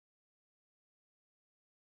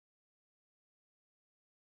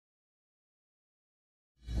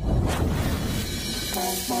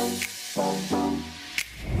Hi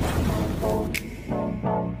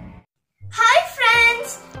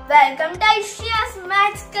friends, welcome to Aishia's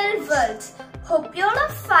Magical World. Hope you all are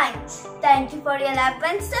fine. Thank you for your love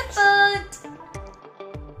and support.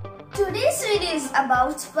 Today's video is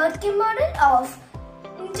about working model of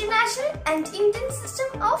International and Indian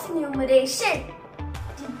System of Numeration.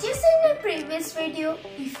 Did you see my previous video?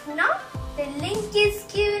 If not, the link is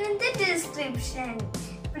given in the description.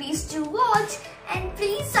 Please do watch and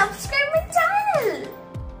please subscribe my channel.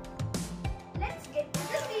 Let's get to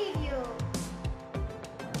the video.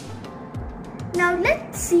 Now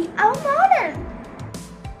let's see our model.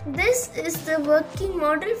 This is the working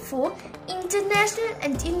model for International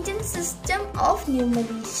and Indian System of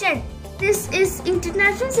Numeration. This is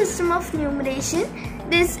International System of Numeration.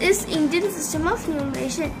 This is Indian System of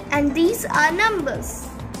Numeration, and these are numbers.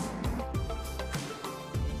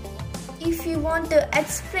 If you want to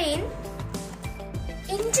explain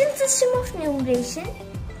Indian System of Numeration,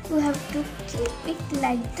 you have to keep it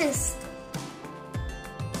like this.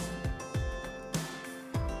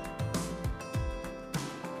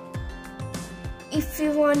 If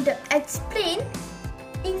you want to explain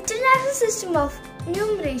International System of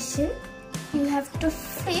Numeration, you have to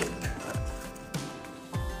flip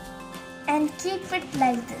and keep it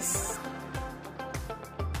like this.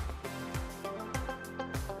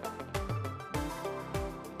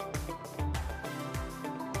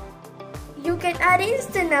 You can arrange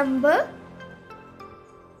the number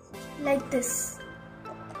like this.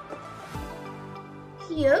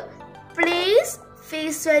 Here, place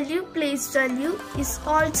value is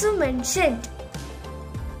also mentioned.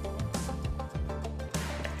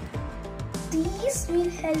 These will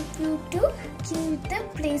help you to keep the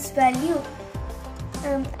place value.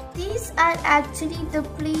 These are actually the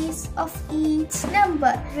place of each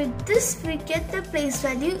number. With this, we get the place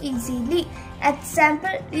value easily.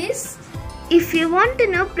 Example is, if you want to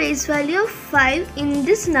know place value of 5 in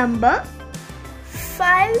this number,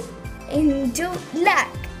 5 into lakh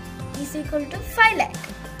is equal to 5 lakh.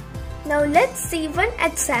 Now let's see one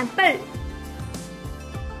example.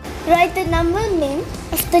 Write the number name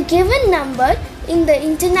of the given number in the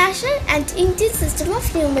International and Indian System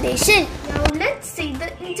of Numeration. Now let's see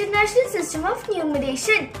the International System of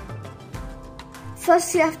Numeration.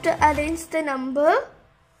 First you have to arrange the number.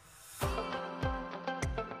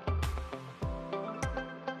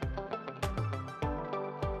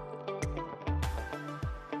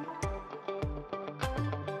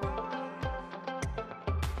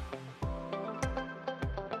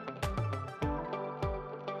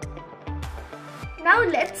 Now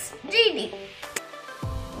let's read it.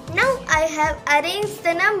 Now I have arranged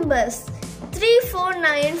the numbers.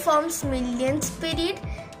 349 forms millions period,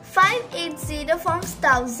 580 forms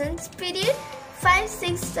thousands period,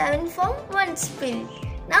 567 form ones period.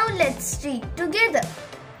 Now let's read together.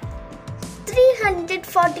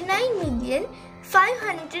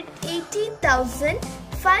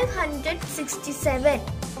 349,580,567.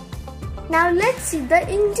 Now let's see the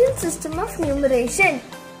Indian System of Numeration.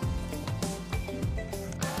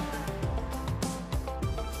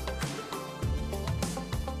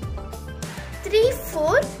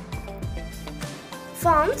 34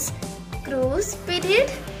 forms crores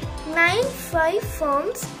period, 95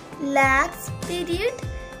 forms lakhs period,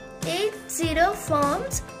 80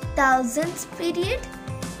 forms thousands period,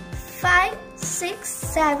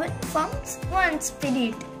 567 forms ones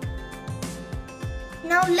period.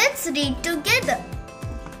 Now let's read together.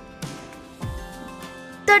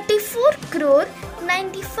 34 crore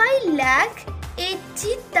 95 lakh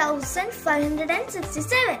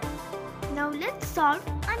 80,567. Now let's solve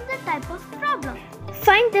another type of problem.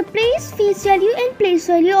 Find the place value and place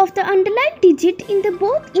value of the underlined digit in the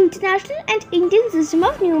both International and Indian System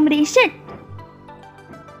of Numeration.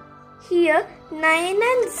 Here 9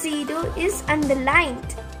 and 0 is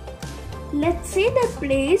underlined. Let's see the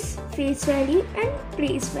place value and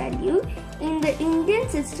place value in the Indian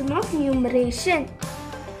System of Numeration.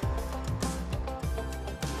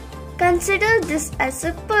 Consider this as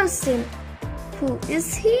a person. Who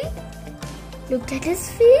is he? Look at his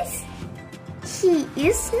face. He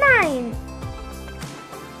is 9.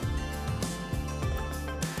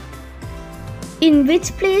 In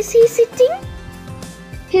which place he is sitting?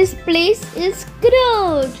 His place is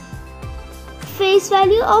crore. Face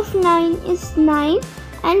value of 9 is 9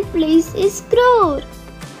 and place is crore.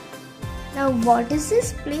 Now what is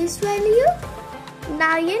his place value?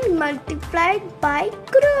 9 multiplied by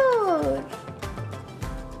crore.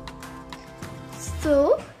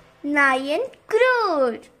 So 9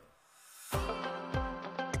 crore.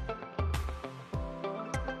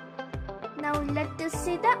 Now let us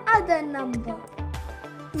see the other number.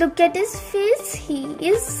 Look at his face, he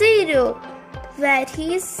is 0. Where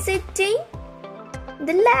he is sitting?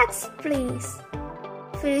 The lakhs place.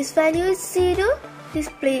 Face value is 0, his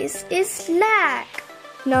place is lakh.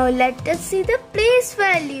 Now let us see the place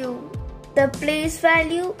value. The place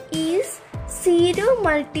value is 0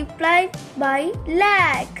 multiplied by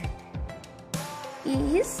lakh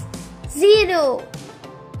is 0.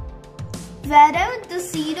 Wherever the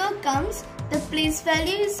 0 comes, the place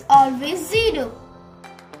value is always 0.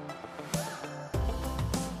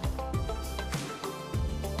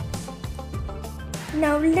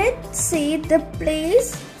 Now let's say the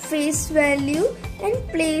place, face value and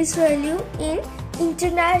place value in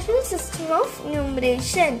International System of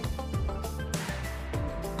Numeration.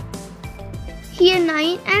 Here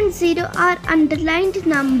 9 and 0 are underlined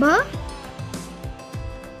number.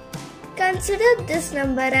 Consider this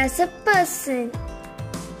number as a person.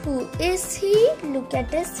 Who is he? Look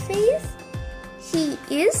at his face. He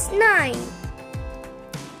is 9.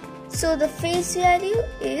 So the face value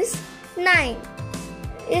is 9.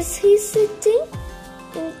 Is he sitting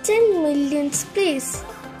in 10 millionth place?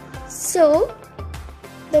 So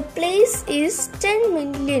the place is 10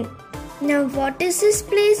 million. Now what is his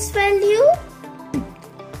place value?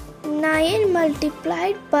 9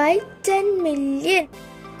 multiplied by 10 million.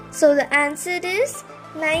 So the answer is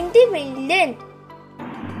 90 million.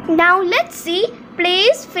 Now let's see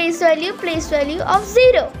place value of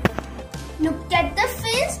 0. Look at the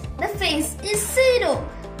face is 0.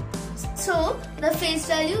 So the face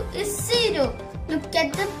value is 0. Look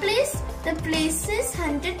at the place is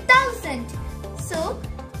 100,000. So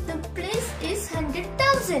the place is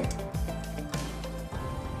 100,000.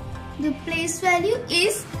 The place value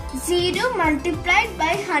is 0 multiplied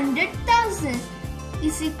by 100,000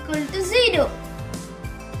 is equal to 0.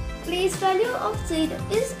 Place value of 0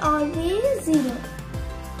 is always 0.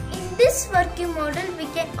 In this working model, we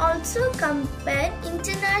can also compare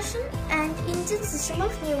international and Indian system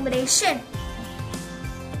of numeration.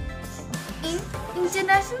 In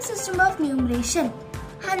International System of Numeration,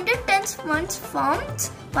 100 tens ones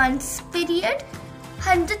forms ones period,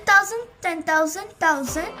 100,000, 10,000,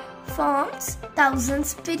 1,000 forms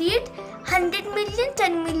thousands period, 100 million,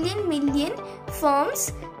 10 million, million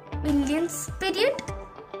forms millions period.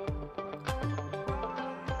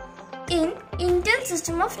 In Indian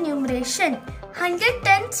System of Numeration, 100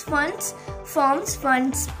 tens ones forms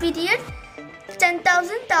ones period,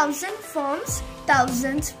 10,000 thousand forms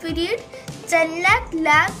thousands period, 10 lakh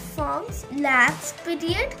lakh forms lakhs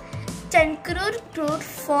period, 10 crore crore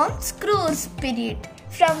forms crores period.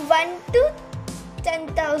 From 1 to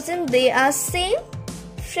 10,000 they are same.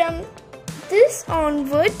 From this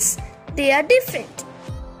onwards they are different.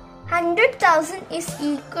 100,000 is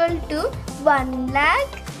equal to 1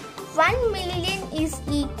 lakh. 1 million is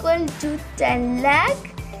equal to 10 lakh.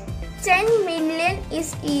 10 million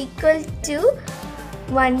is equal to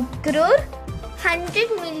 1 crore. 100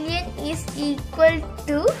 million is equal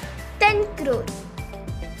to 10 crore.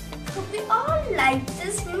 Hope you all like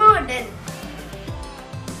this model.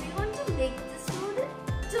 If you want to make this model,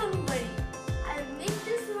 don't worry. I'll make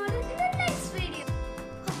this model in the next video.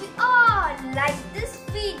 Hope you all like this